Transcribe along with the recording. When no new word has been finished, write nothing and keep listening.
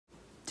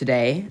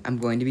Today, I'm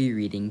going to be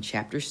reading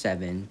Chapter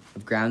 7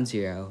 of Ground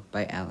Zero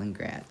by Alan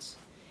Gratz.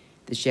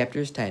 This chapter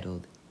is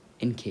titled,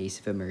 In Case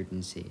of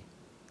Emergency.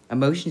 A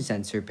motion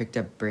sensor picked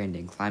up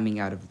Brandon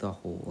climbing out of the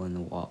hole in the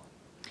wall,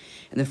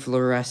 and the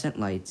fluorescent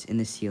lights in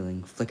the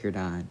ceiling flickered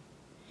on.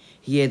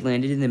 He had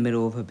landed in the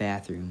middle of a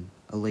bathroom,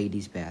 a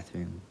ladies'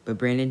 bathroom, but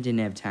Brandon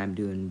didn't have time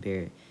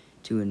to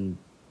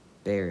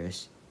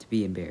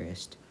be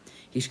embarrassed.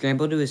 He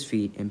scrambled to his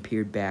feet and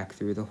peered back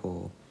through the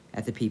hole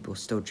at the people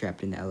still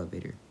trapped in the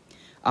elevator.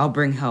 "I'll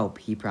bring help,"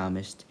 he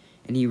promised,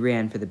 and he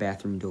ran for the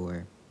bathroom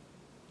door.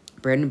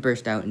 Brandon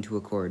burst out into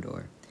a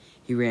corridor.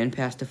 He ran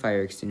past a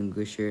fire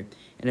extinguisher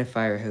and a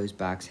fire hose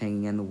box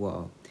hanging on the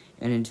wall,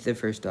 and into the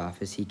first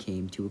office he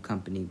came to a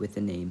company with the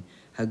name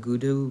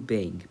Hagudo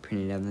Bank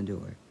printed on the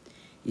door.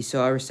 He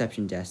saw a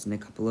reception desk and a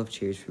couple of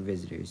chairs for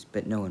visitors,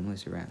 but no one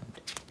was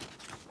around.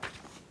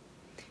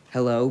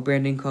 "Hello,"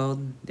 Brandon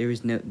called. There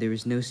was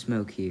no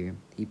smoke here.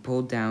 He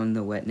pulled down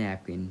the wet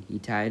napkin. He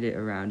tied it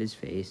around his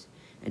face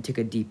and took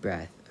a deep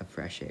breath of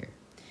fresh air.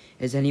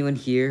 "Is anyone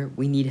here?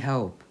 We need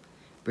help."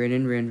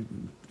 Brandon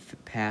ran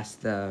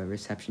past the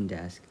reception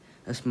desk.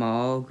 A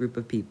small group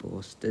of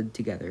people stood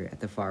together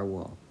at the far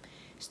wall,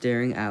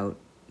 staring out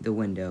the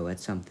window at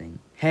something.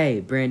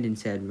 "Hey," Brandon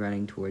said,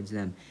 running towards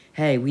them.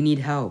 "Hey, we need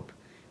help."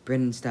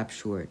 Brandon stopped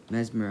short,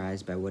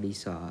 mesmerized by what he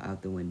saw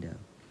out the window.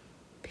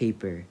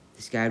 Paper.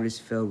 The sky was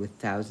filled with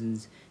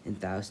thousands and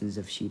thousands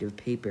of sheets of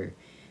paper,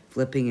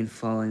 flipping and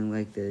falling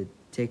like the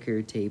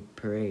ticker tape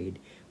parade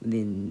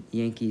when the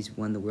Yankees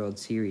won the World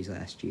Series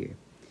last year.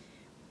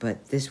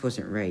 But this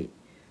wasn't right.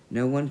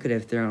 No one could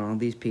have thrown all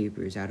these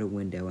papers out a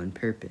window on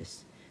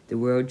purpose. The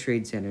World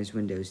Trade Center's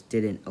windows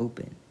didn't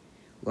open.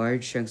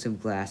 Large chunks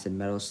of glass and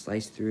metal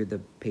sliced through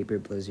the paper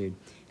blizzard,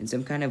 and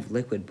some kind of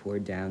liquid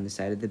poured down the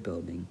side of the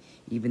building,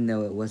 even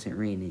though it wasn't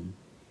raining.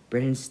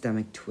 Brennan's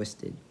stomach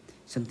twisted.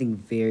 Something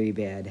very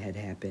bad had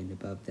happened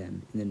above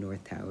them in the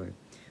North Tower.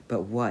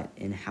 But what,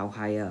 and how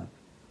high up?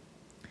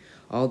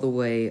 All the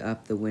way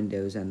up the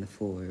windows on the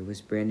floor.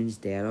 Was Brandon's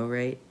dad all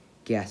right?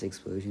 "Gas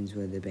explosions,"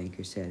 one of the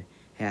bankers said.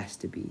 "Has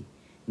to be."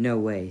 "No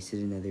way," said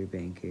another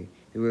banker.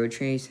 "The World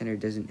Trade Center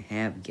doesn't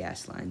have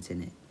gas lines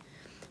in it."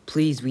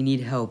 "Please, we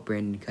need help,"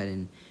 Brandon cut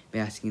in,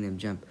 asking them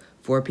jump.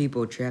 "4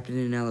 people trapped in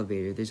an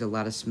elevator. There's a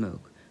lot of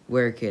smoke."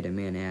 "Where, kid?" a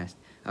man asked.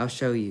 "I'll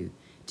show you."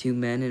 2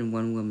 men and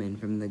 1 woman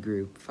from the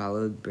group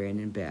followed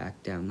Brandon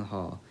back down the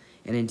hall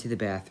and into the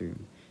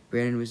bathroom.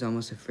 Brandon was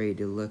almost afraid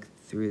to look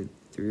through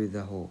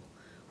the hole.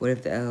 What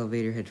if the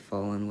elevator had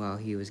fallen while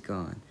he was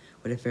gone?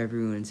 What if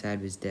everyone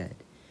inside was dead?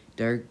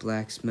 Dark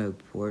black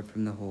smoke poured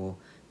from the hole,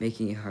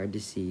 making it hard to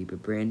see,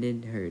 but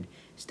Brandon heard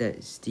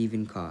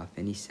Stephen cough,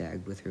 and he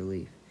sagged with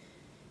relief.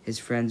 His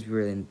friends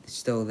were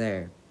still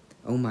there.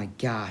 "Oh my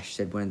gosh,"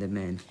 said one of the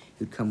men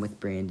who'd come with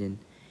Brandon.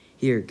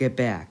 "Here, get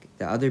back,"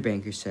 the other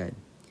banker said.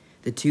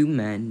 The 2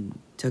 men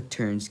took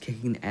turns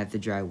kicking at the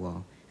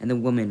drywall, and the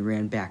woman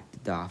ran back to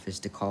the office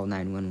to call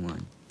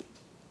 911.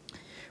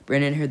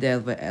 Brandon heard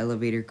the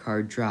elevator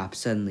car drop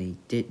suddenly.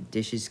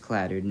 Dishes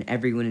clattered, and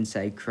everyone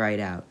inside cried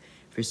out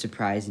for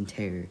surprise and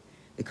terror.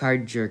 The car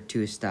jerked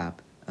to a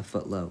stop, a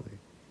foot lower,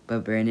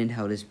 but Brandon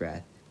held his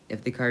breath.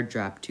 If the car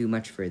dropped too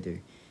much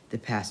further, the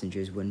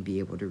passengers wouldn't be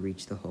able to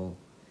reach the hole.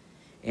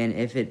 And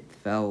if it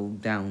fell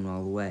down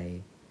all the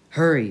way...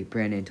 "Hurry,"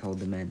 Brandon told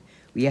the men.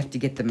 "We have to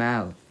get them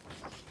out."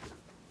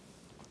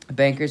 The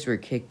bankers were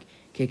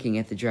kicking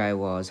at the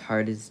drywall as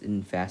hard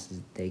and fast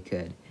as they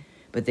could,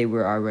 but they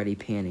were already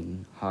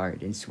panting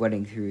hard and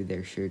sweating through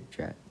their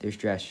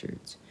dress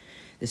shirts.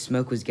 The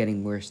smoke was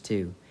getting worse,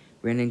 too.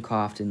 Brandon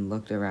coughed and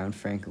looked around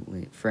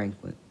frantically.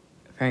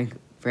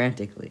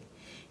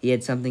 He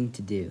had something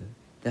to do.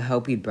 The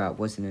help he'd brought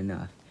wasn't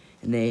enough,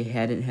 and they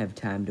hadn't have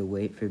time to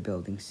wait for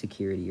building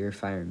security or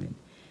firemen.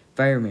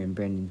 Firemen,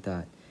 Brandon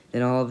thought.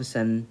 Then all of a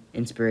sudden,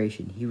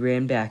 inspiration. He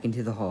ran back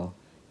into the hall.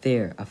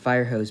 There, a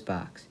fire hose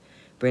box.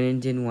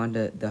 Brandon didn't want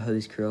the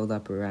hose curled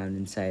up around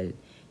inside it.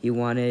 He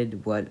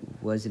wanted what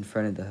was in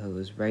front of the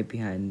hose, right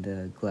behind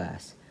the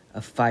glass. A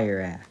fire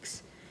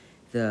axe.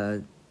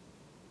 The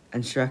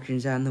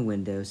instructions on the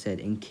window said,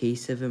 "In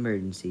case of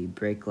emergency,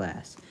 break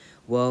glass."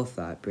 Well,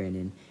 thought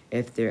Brandon,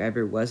 if there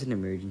ever was an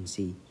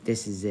emergency,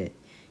 this is it.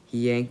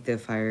 He yanked the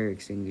fire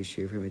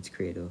extinguisher from its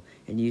cradle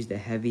and used a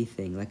heavy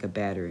thing like a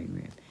battering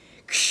ram.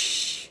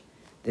 Ksh!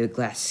 The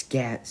glass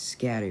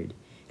scattered,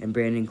 and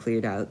Brandon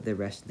cleared out the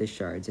rest of the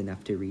shards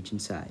enough to reach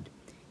inside.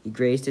 He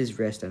grazed his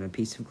wrist on a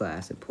piece of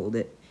glass and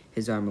pulled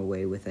his arm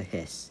away with a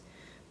hiss.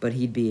 But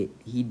he'd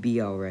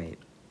be all right.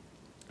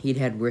 He'd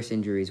had worse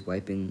injuries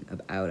wiping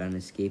out on a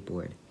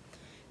skateboard.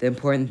 The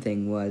important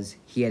thing was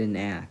he had an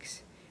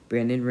axe.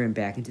 Brandon ran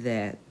back into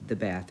the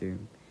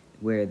bathroom,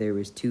 where there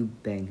was 2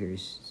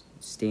 bankers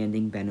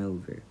standing bent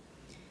over,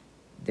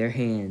 their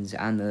hands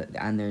on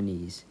their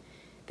knees.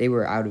 They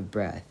were out of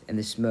breath, and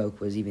the smoke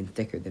was even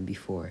thicker than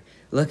before.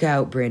 "Look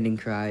out," Brandon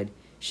cried.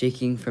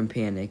 Shaking from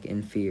panic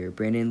and fear,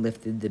 Brandon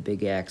lifted the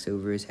big axe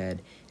over his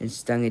head and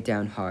stung it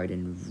down hard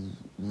and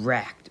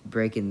racked,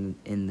 breaking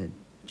in the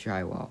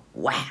drywall.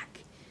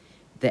 Whack!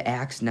 The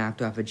axe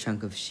knocked off a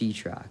chunk of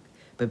sheetrock,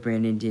 but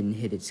Brandon didn't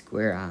hit it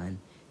square on.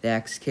 The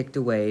axe kicked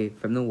away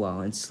from the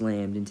wall and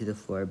slammed into the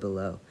floor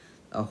below.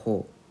 A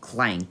hole,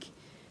 clank,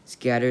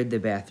 scattered the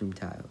bathroom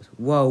tiles.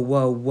 Whoa,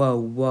 whoa, whoa,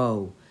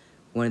 whoa,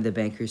 one of the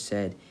bankers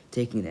said,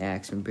 taking the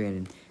axe from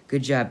Brandon.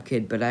 Good job,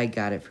 kid, but I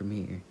got it from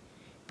here.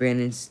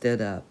 Brandon stood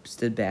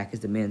back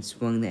as the man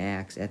swung the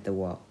axe at the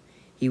wall.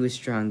 He was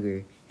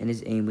stronger, and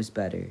his aim was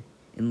better.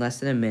 In less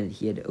than a minute,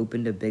 he had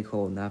opened a big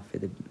hole enough for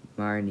the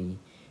Marnie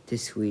to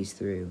squeeze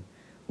through.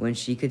 When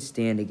she could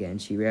stand again,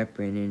 she wrapped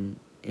Brandon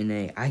in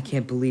a "I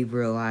can't believe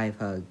we're alive"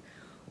 hug.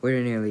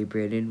 Ordinarily,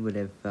 Brandon would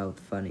have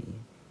felt funny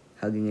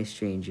hugging a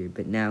stranger,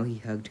 but now he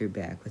hugged her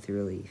back with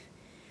relief.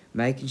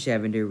 Mike and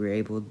Shavender were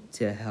able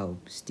to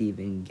help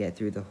Stephen get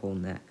through the hole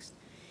next.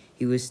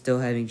 He was still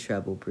having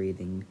trouble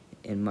breathing,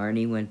 and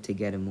Marnie went to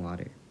get him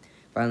water.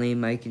 Finally,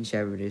 Mike and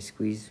Shavender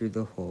squeezed through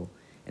the hole,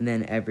 and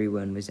then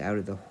everyone was out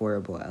of the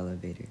horrible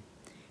elevator.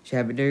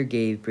 Shavender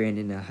gave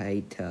Brandon a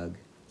high tug.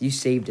 "You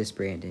saved us,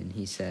 Brandon,"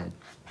 he said.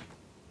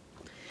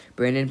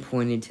 Brandon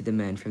pointed to the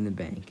men from the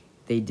bank.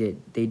 They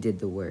did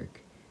the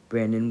work.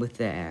 Brandon, with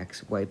the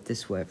axe, wiped the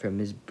sweat from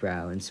his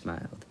brow and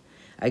smiled.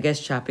 "I guess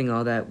chopping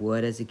all that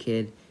wood as a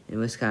kid in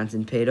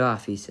Wisconsin paid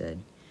off," he said.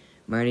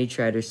 Marnie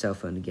tried her cell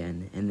phone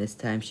again, and this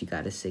time she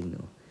got a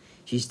signal.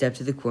 She stepped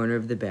to the corner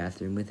of the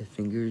bathroom with a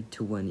finger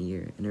to one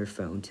ear and her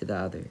phone to the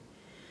other.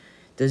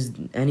 "Does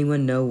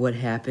anyone know what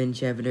happened?"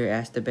 Shavender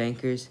asked the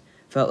bankers.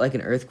 "Felt like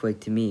an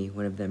earthquake to me,"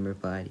 one of them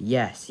replied.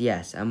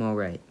 Yes, I'm all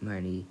right,"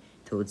 Marnie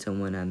told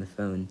someone on the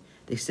phone.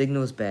 "The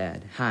signal's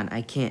bad. Han,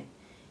 I can't."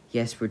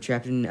 "Yes, we're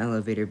trapped in an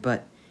elevator,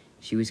 but—"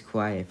 She was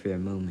quiet for a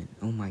moment.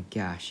 "Oh my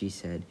gosh," she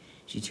said.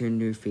 She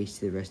turned her face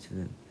to the rest of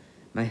them.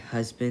 "My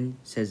husband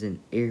says an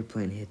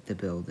airplane hit the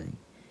building.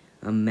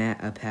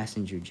 A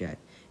passenger jet.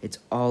 It's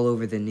all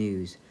over the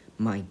news."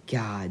 "My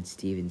God,"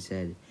 Stephen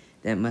said.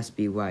 "That must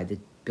be why the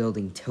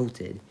building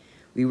tilted.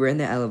 We were in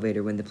the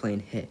elevator when the plane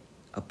hit."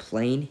 "A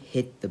plane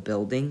hit the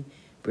building?"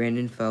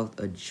 Brandon felt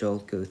a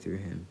jolt go through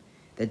him.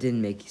 That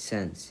didn't make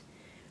sense.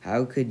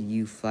 How could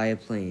you fly a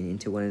plane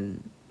into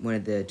one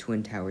of the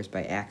Twin Towers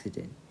by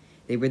accident?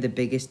 They were the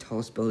biggest,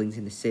 tallest buildings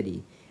in the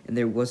city, and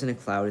there wasn't a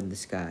cloud in the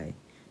sky.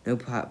 No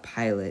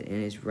pilot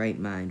in his right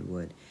mind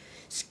would.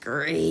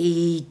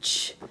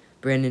 Screech!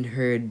 Brandon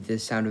heard the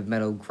sound of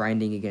metal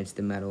grinding against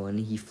the metal, and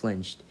he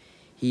flinched.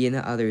 He and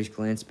the others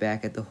glanced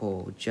back at the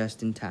hole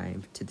just in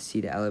time to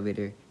see the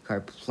elevator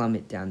car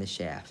plummet down the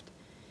shaft.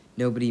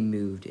 Nobody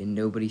moved, and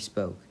nobody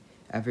spoke.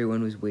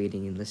 Everyone was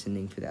waiting and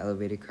listening for the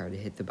elevator car to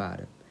hit the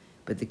bottom,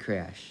 but the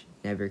crash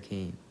never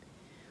came.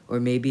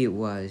 Or maybe it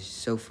was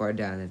so far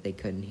down that they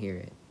couldn't hear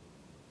it.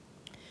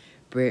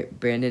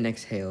 Brandon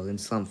exhaled and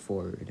slumped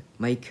forward.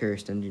 Mike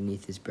cursed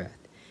underneath his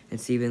breath,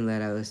 and Stephen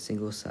let out a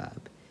single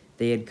sob.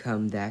 They had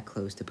come that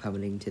close to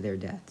plummeting to their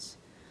deaths.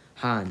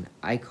 "Han,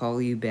 I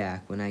call you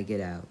back when I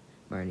get out,"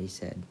 Marnie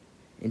said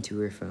into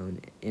her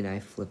phone, and I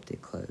flipped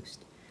it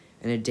closed.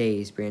 In a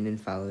daze, Brandon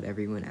followed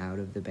everyone out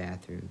of the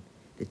bathroom.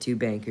 The two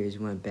bankers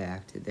went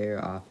back to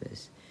their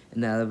office,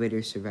 and the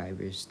elevator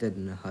survivors stood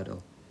in a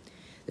huddle.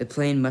 "The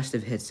plane must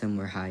have hit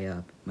somewhere high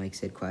up," Mike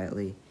said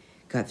quietly.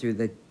 "Cut through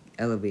the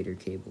elevator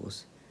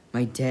cables."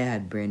 "My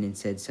dad," Brandon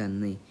said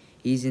suddenly.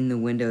 "He's in the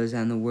windows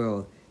on the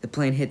world. The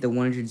plane hit the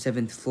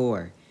 107th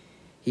floor.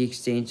 He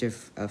exchanged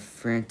a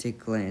frantic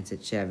glance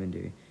at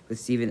Shavender. With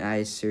Stephen's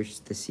eyes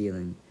searched the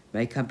ceiling.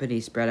 "My company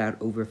spread out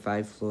over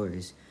 5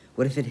 floors.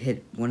 What if it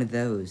hit one of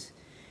those?"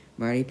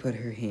 Marty put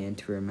her hand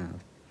to her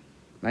mouth.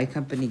 "My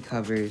company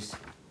covers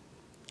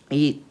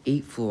eight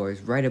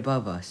floors right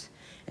above us,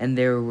 and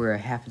there were a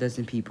half a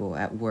dozen people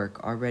at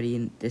work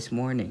already this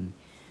morning."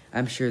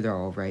 "I'm sure they're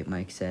all right,"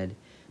 Mike said,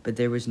 but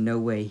there was no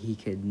way he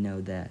could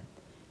know that.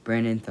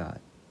 Brandon thought.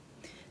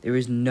 There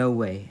was no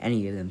way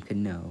any of them could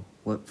know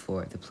what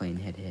floor the plane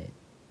had hit.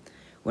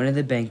 One of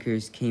the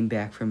bankers came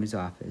back from his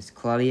office.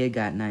 Claudia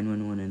got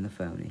 911 on the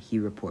phone, and he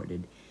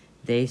reported.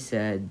 They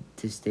said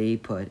to stay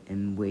put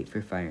and wait for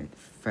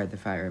the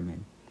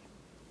firemen.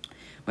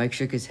 Mike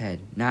shook his head.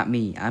 "Not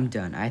me. I'm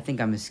done. I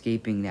think I'm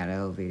escaping that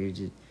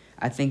elevator.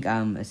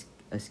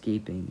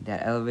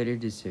 That elevator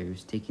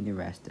deserves taking the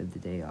rest of the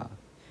day off."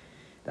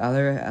 The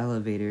other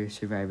elevator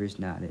survivors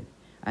nodded.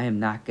 "I am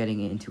not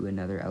getting into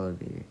another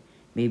elevator.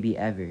 Maybe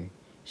ever,"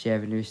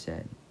 Shavender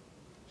said.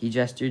 He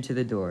gestured to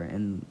the door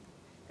and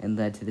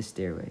led to the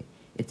stairway.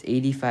 "It's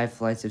 85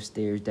 flights of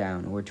stairs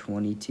down or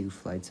 22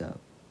 flights up."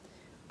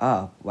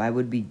 "Up? Why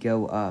would we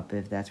go up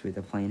if that's where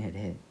the plane had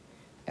hit?"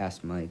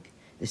 asked Mike.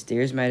 "The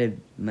stairs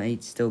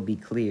might still be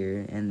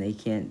clear, and they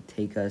can't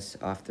take us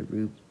off the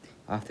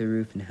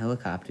roof in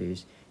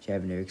helicopters,"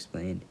 Shavender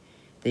explained.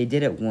 "They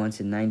did it once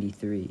in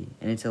 '93,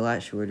 and it's a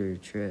lot shorter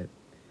trip."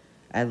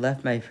 "I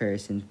left my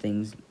purse and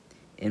things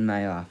in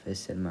my office,"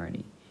 said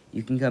Marnie.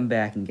 "You can come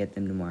back and get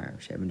them tomorrow,"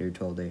 Shavender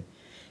told her.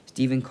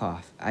 Stephen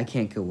coughed. "I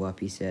can't go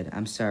up," he said.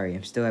 "I'm sorry,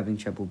 I'm still having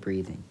trouble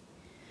breathing."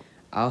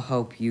 "I'll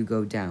help you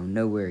go down,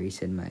 no worries,"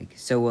 said Mike.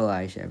 "So will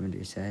I,"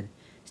 Shavender said.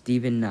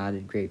 Stephen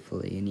nodded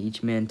gratefully, and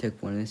each man took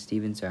one of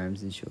Stephen's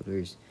arms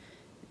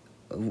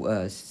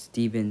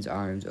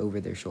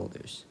over their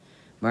shoulders.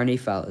 Marnie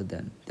followed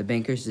them. The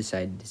bankers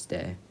decided to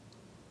stay.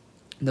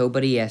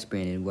 Nobody asked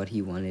Brandon what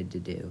he wanted to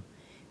do.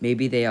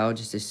 Maybe they all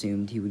just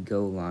assumed he would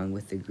go along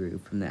with the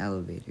group from the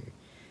elevator.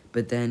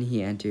 But then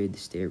he entered the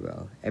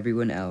stairwell.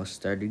 Everyone else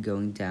started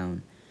going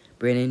down.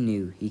 Brandon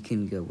knew he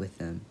couldn't go with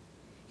them.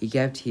 He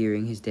kept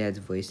hearing his dad's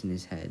voice in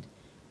his head.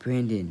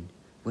 "Brandon,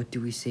 what do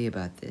we say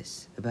about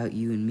this? About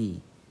you and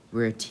me?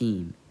 We're a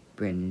team,"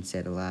 Brandon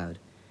said aloud.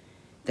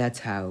 "That's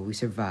how we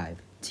survive,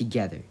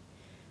 together."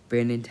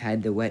 Brandon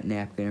tied the wet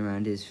napkin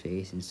around his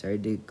face and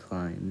started to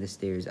climb the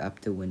stairs up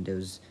to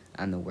windows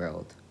on the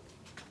world.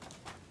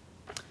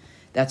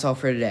 That's all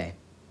for today.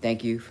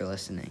 Thank you for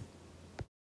listening.